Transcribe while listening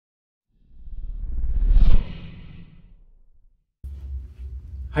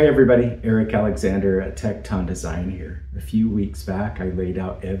Hi everybody, Eric Alexander at Tecton Design here. A few weeks back I laid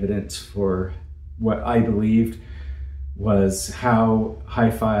out evidence for what I believed was how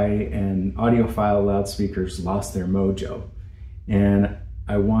hi-fi and audiophile loudspeakers lost their mojo. And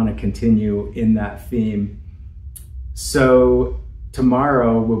I want to continue in that theme. So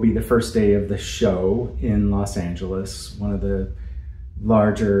tomorrow will be the first day of the show in Los Angeles, one of the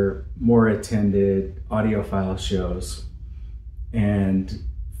larger, more attended audiophile shows. And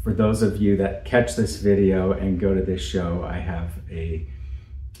for those of you that catch this video and go to this show, I have a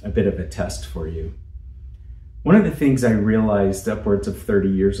bit of a test for you. One of the things I realized upwards of 30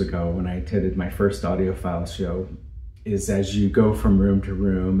 years ago when I attended my first audiophile show is as you go from room to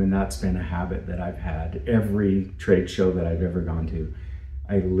room, and that's been a habit that I've had, every trade show that I've ever gone to,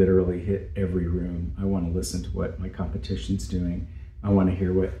 I literally hit every room. I want to listen to what my competition's doing. I want to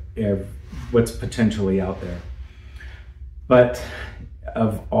hear what's potentially out there. But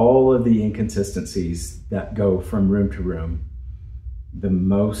of all of the inconsistencies that go from room to room, the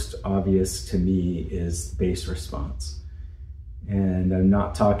most obvious to me is bass response. And I'm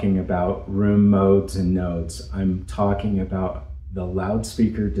not talking about room modes and nodes. I'm talking about the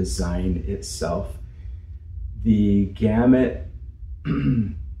loudspeaker design itself. The gamut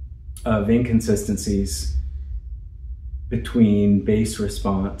of inconsistencies between bass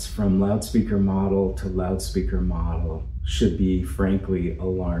response from loudspeaker model to loudspeaker model should be frankly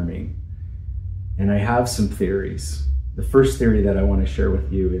alarming. And I have some theories. The first theory that I want to share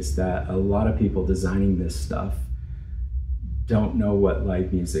with you is that a lot of people designing this stuff don't know what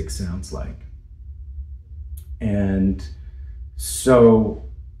live music sounds like. And so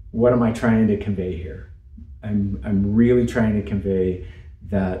what am I trying to convey here? I'm really trying to convey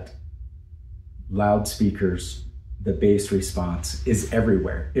that loudspeakers, the bass response is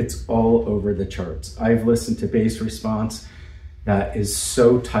everywhere. It's all over the charts. I've listened to bass response that is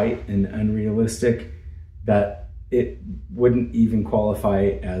so tight and unrealistic that it wouldn't even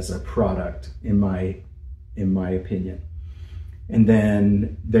qualify as a product in my opinion. And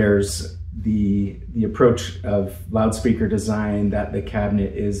then there's the approach of loudspeaker design that the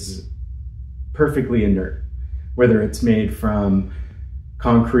cabinet is perfectly inert, whether it's made from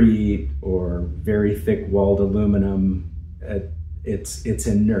concrete or very thick walled aluminum, it's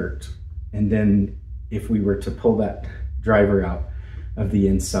inert. And then if we were to pull that driver out of the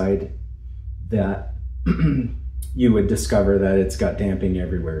inside, that you would discover that it's got damping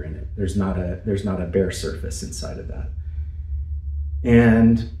everywhere in it. There's not a bare surface inside of that.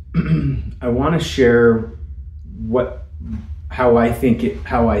 And I want to share how I think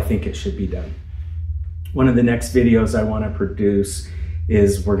it should be done. One of the next videos I want to produce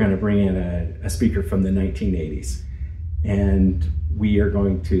is we're going to bring in a speaker from the 1980s, and we are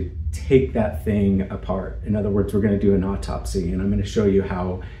going to take that thing apart. In other words, we're going to do an autopsy, and I'm going to show you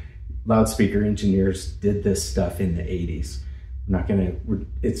how loudspeaker engineers did this stuff in the 80s.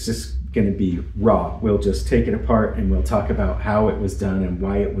 It's just going to be raw. We'll just take it apart and we'll talk about how it was done and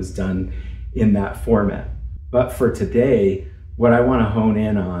why it was done in that format. But for today, what I want to hone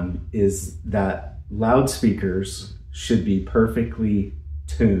in on is that loudspeakers should be perfectly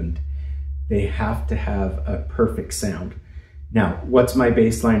tuned. They have to have a perfect sound. Now, what's my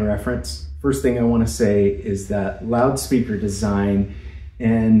baseline reference? First thing I want to say is that loudspeaker design,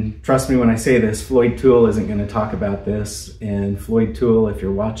 and trust me when I say this, Floyd Toole isn't going to talk about this, and Floyd Toole, if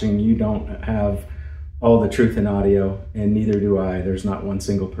you're watching, you don't have all the truth in audio, and neither do I. There's not one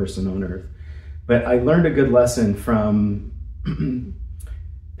single person on earth. But I learned a good lesson from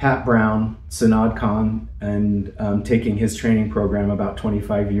Pat Brown, SynodCon, and taking his training program about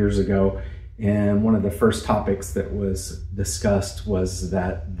 25 years ago. And one of the first topics that was discussed was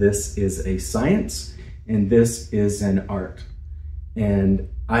that this is a science and this is an art. And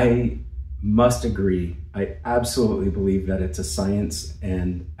I must agree. I absolutely believe that it's a science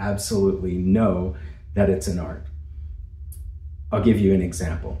and absolutely know that it's an art. I'll give you an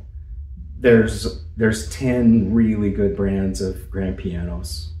example. There's 10 really good brands of grand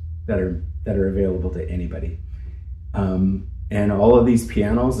pianos that are available to anybody. And all of these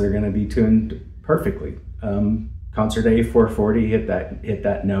pianos, they're going to be tuned perfectly. Concert A 440, hit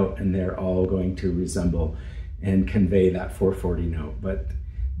that note, and they're all going to resemble and convey that 440 note, but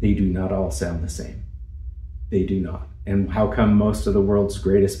they do not all sound the same. They do not. And how come most of the world's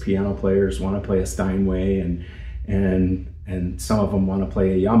greatest piano players want to play a Steinway and some of them want to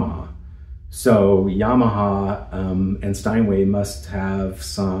play a Yamaha? So Yamaha and Steinway must have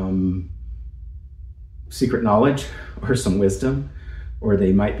some secret knowledge or some wisdom, or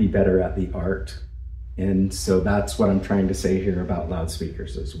they might be better at the art. And so that's what I'm trying to say here about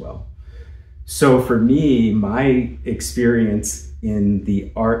loudspeakers as well. So for me, my experience in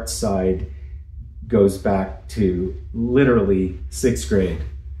the art side goes back to literally 6th grade,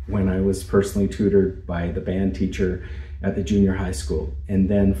 when I was personally tutored by the band teacher at the junior high school. And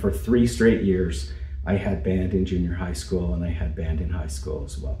then for 3 straight years, I had band in junior high school and I had band in high school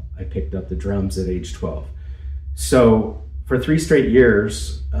as well. I picked up the drums at age 12. So for 3 straight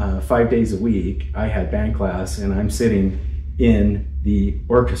years, 5 days a week, I had band class and I'm sitting in the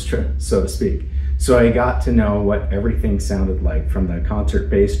orchestra, so to speak. So I got to know what everything sounded like, from the concert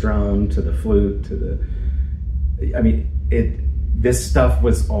bass drum to the flute to the, I mean, this stuff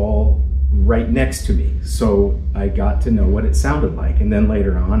was all right next to me. So I got to know what it sounded like. And then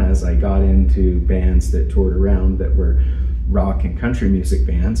later on, as I got into bands that toured around that were rock and country music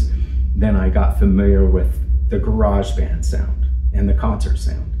bands, then I got familiar with the garage band sound and the concert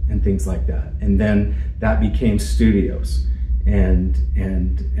sound and things like that. And then that became studios, and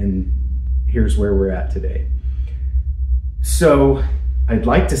here's where we're at today. So I'd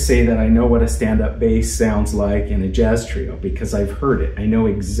like to say that I know what a stand-up bass sounds like in a jazz trio because I've heard it. I know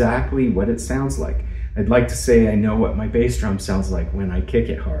exactly what it sounds like. I'd like to say I know what my bass drum sounds like when I kick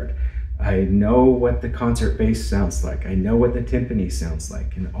it hard. I know what the concert bass sounds like. I know what the timpani sounds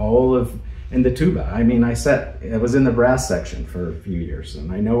like, and the tuba. I mean, I was in the brass section for a few years,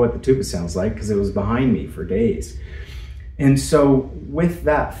 and I know what the tuba sounds like because it was behind me for days. And so with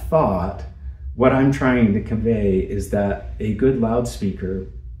that thought, what I'm trying to convey is that a good loudspeaker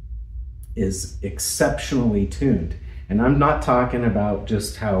is exceptionally tuned. And I'm not talking about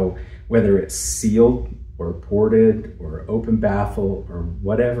just how, whether it's sealed or ported or open baffle or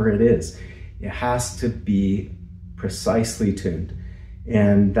whatever it is, it has to be precisely tuned.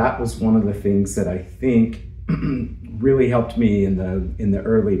 And that was one of the things that I think really helped me in the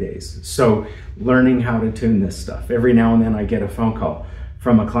early days. So learning how to tune this stuff. Every now and then I get a phone call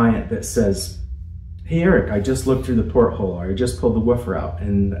from a client that says, "Hey Eric, I just looked through the porthole, or I just pulled the woofer out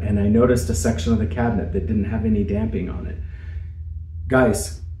and I noticed a section of the cabinet that didn't have any damping on it."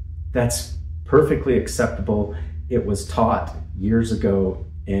 Guys, that's perfectly acceptable. It was taught years ago,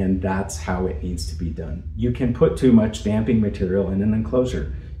 and that's how it needs to be done. You can put too much damping material in an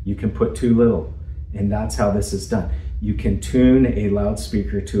enclosure. You can put too little, and that's how this is done. You can tune a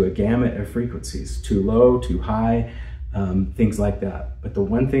loudspeaker to a gamut of frequencies, too low, too high, things like that. But the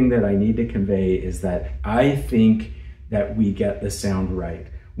one thing that I need to convey is that I think that we get the sound right.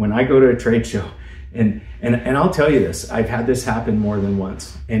 When I go to a trade show, and I'll tell you this, I've had this happen more than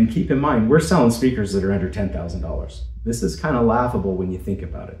once. And keep in mind, we're selling speakers that are under $10,000. This is kind of laughable when you think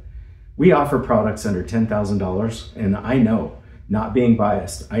about it. We offer products under $10,000, and I know, not being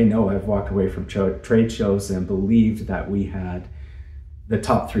biased, I know I've walked away from trade shows and believed that we had the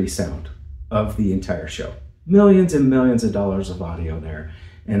top 3 sound of the entire show. Millions and millions of dollars of audio there.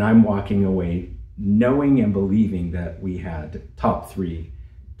 And I'm walking away knowing and believing that we had top 3,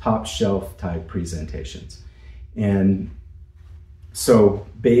 top shelf type presentations. And so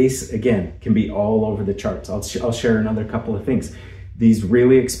bass, again, can be all over the charts. I'll share another couple of things. These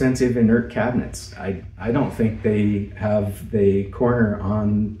really expensive inert cabinets, I don't think they have the corner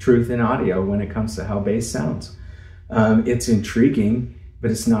on truth in audio when it comes to how bass sounds. It's intriguing, but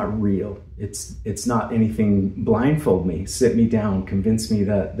it's not real. It's not anything. Blindfold me, sit me down, convince me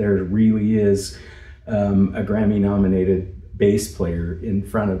that there really is a Grammy-nominated bass player in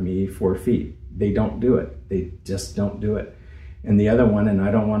front of me 4 feet. They don't do it. They just don't do it. And the other one, and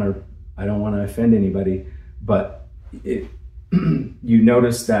I don't want to offend anybody, but you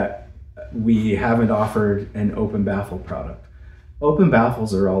notice that we haven't offered an open baffle product. Open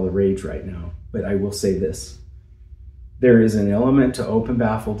baffles are all the rage right now, but I will say this. There is an element to open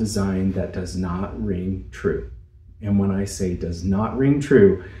baffle design that does not ring true. And when I say does not ring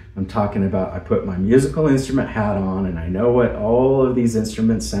true, I'm talking about I put my musical instrument hat on and I know what all of these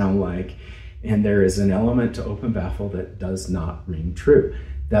instruments sound like, and there is an element to open baffle that does not ring true.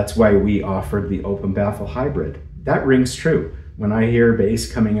 That's why we offered the open baffle hybrid. That rings true. When I hear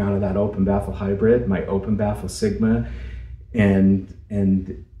bass coming out of that open baffle hybrid, my open baffle Sigma, and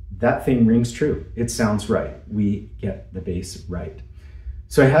that thing rings true. It sounds right. We get the bass right.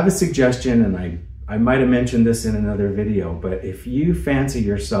 So I have a suggestion, and I might have mentioned this in another video, but if you fancy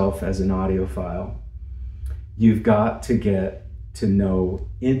yourself as an audiophile, you've got to get to know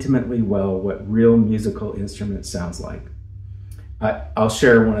intimately well what real musical instrument sounds like. I'll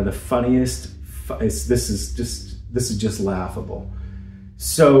share one of the funniest, this is just laughable.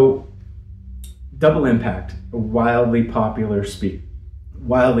 So Double Impact, a wildly popular speaker.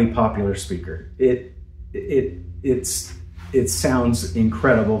 It sounds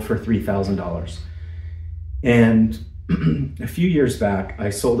incredible for $3,000. And a few years back, I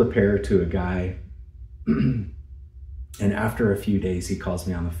sold a pair to a guy, and after a few days, he calls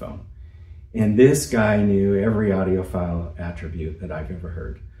me on the phone. And this guy knew every audiophile attribute that I've ever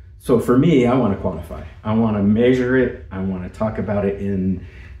heard. So for me, I want to quantify. I want to measure it. I want to talk about it in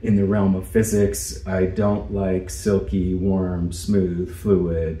the realm of physics. I don't like silky, warm, smooth,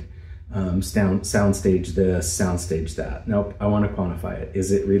 fluid, soundstage this, soundstage that. Nope, I want to quantify it.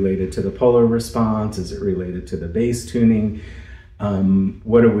 Is it related to the polar response? Is it related to the bass tuning?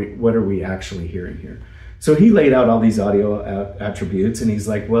 What are we actually hearing here? So he laid out all these audio attributes, and he's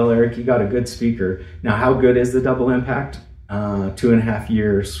like, well, Eric, you got a good speaker. Now, how good is the double impact? 2.5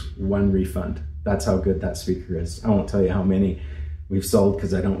 years, 1 refund. That's how good that speaker is. I won't tell you how many we've sold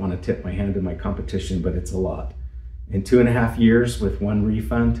because I don't want to tip my hand to my competition, but it's a lot. And 2.5 years with 1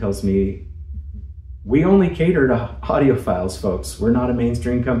 refund tells me we only cater to audiophiles, folks. We're not a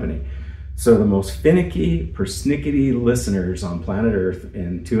mainstream company. So the most finicky, persnickety listeners on planet Earth,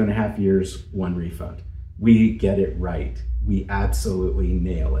 in 2.5 years, 1 refund. We get it right. We absolutely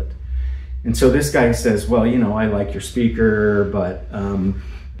nail it. And so this guy says, well, you know, I like your speaker, but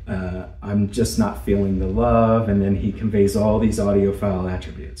I'm just not feeling the love. And then he conveys all these audiophile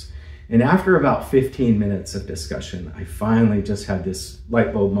attributes. And after about 15 minutes of discussion, I finally just had this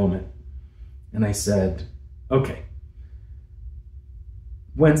light bulb moment. And I said, okay,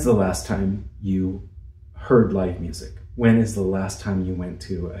 when's the last time you heard live music? When is the last time you went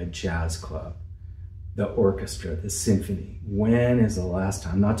to a jazz club? The orchestra, the symphony. When is the last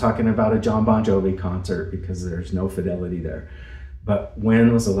time? I'm not talking about a John Bon Jovi concert because there's no fidelity there. But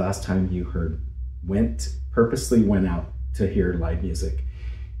when was the last time you purposely went out to hear live music?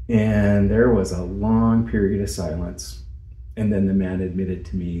 And there was a long period of silence. And then the man admitted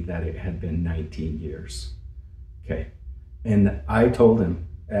to me that it had been 19 years. Okay. And I told him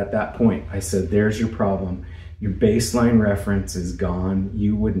at that point, I said, there's your problem. Your baseline reference is gone.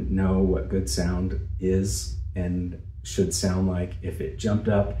 You wouldn't know what good sound is and should sound like if it jumped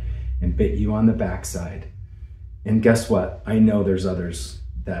up and bit you on the backside. And guess what? I know there's others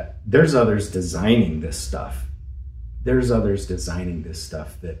designing this stuff. There's others designing this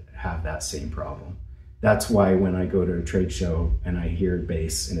stuff that have that same problem. That's why when I go to a trade show and I hear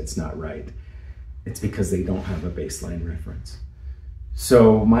bass and it's not right, it's because they don't have a baseline reference.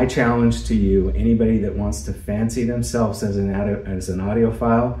 So my challenge to you, anybody that wants to fancy themselves as an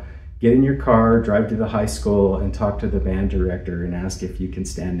audiophile, get in your car, drive to the high school and talk to the band director and ask if you can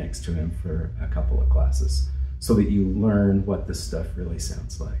stand next to him for a couple of classes so that you learn what this stuff really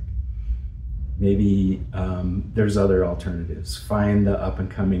sounds like. Maybe there's other alternatives. Find the up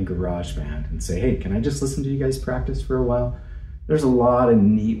and coming garage band and say, hey, can I just listen to you guys practice for a while? There's a lot of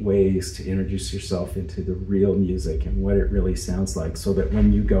neat ways to introduce yourself into the real music and what it really sounds like so that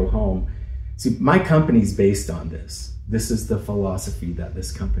when you go home, see, my company's based on this. This is the philosophy that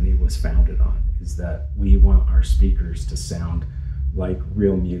this company was founded on, is that we want our speakers to sound like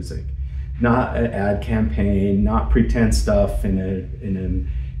real music. Not an ad campaign, not pretend stuff in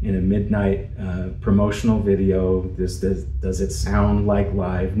a midnight promotional video. Does it sound like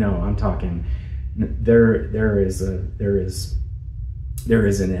live? No, I'm talking, there is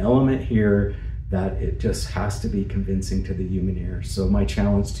an element here that it just has to be convincing to the human ear. So my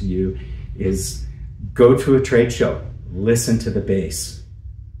challenge to you is go to a trade show, listen to the bass.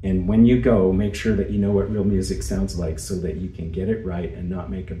 And when you go, make sure that you know what real music sounds like so that you can get it right and not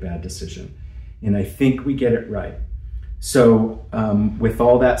make a bad decision. And I think we get it right. So with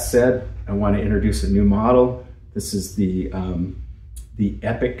all that said, I want to introduce a new model. This is the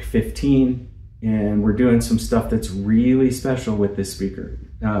Epic 15. And we're doing some stuff that's really special with this speaker.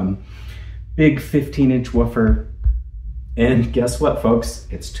 Big 15-inch woofer. And guess what, folks?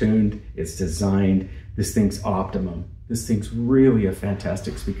 It's tuned, it's designed. This thing's optimum. This thing's really a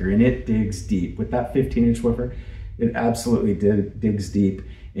fantastic speaker, and it digs deep. With that 15-inch woofer, it absolutely digs deep,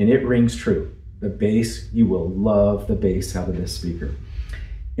 and it rings true. The bass, you will love the bass out of this speaker.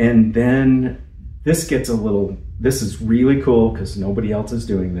 And then this is really cool because nobody else is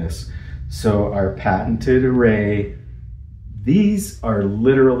doing this. So our patented array, these are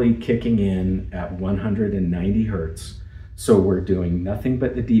literally kicking in at 190 hertz. So we're doing nothing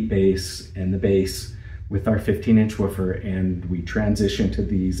but the deep bass and the bass with our 15-inch woofer, and we transition to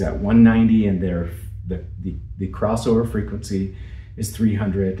these at 190, and the crossover frequency is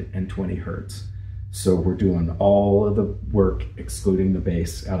 320 hertz. So we're doing all of the work excluding the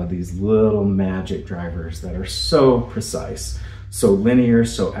bass out of these little magic drivers that are so precise. So linear,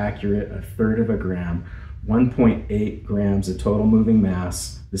 so accurate, 1/3 of a gram, 1.8 grams of total moving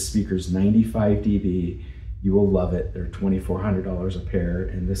mass. The speaker's 95 dB. You will love it. They're $2,400 a pair,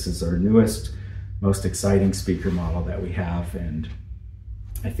 and this is our newest most exciting speaker model that we have. And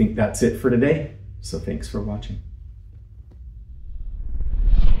I think that's it for today. So thanks for watching.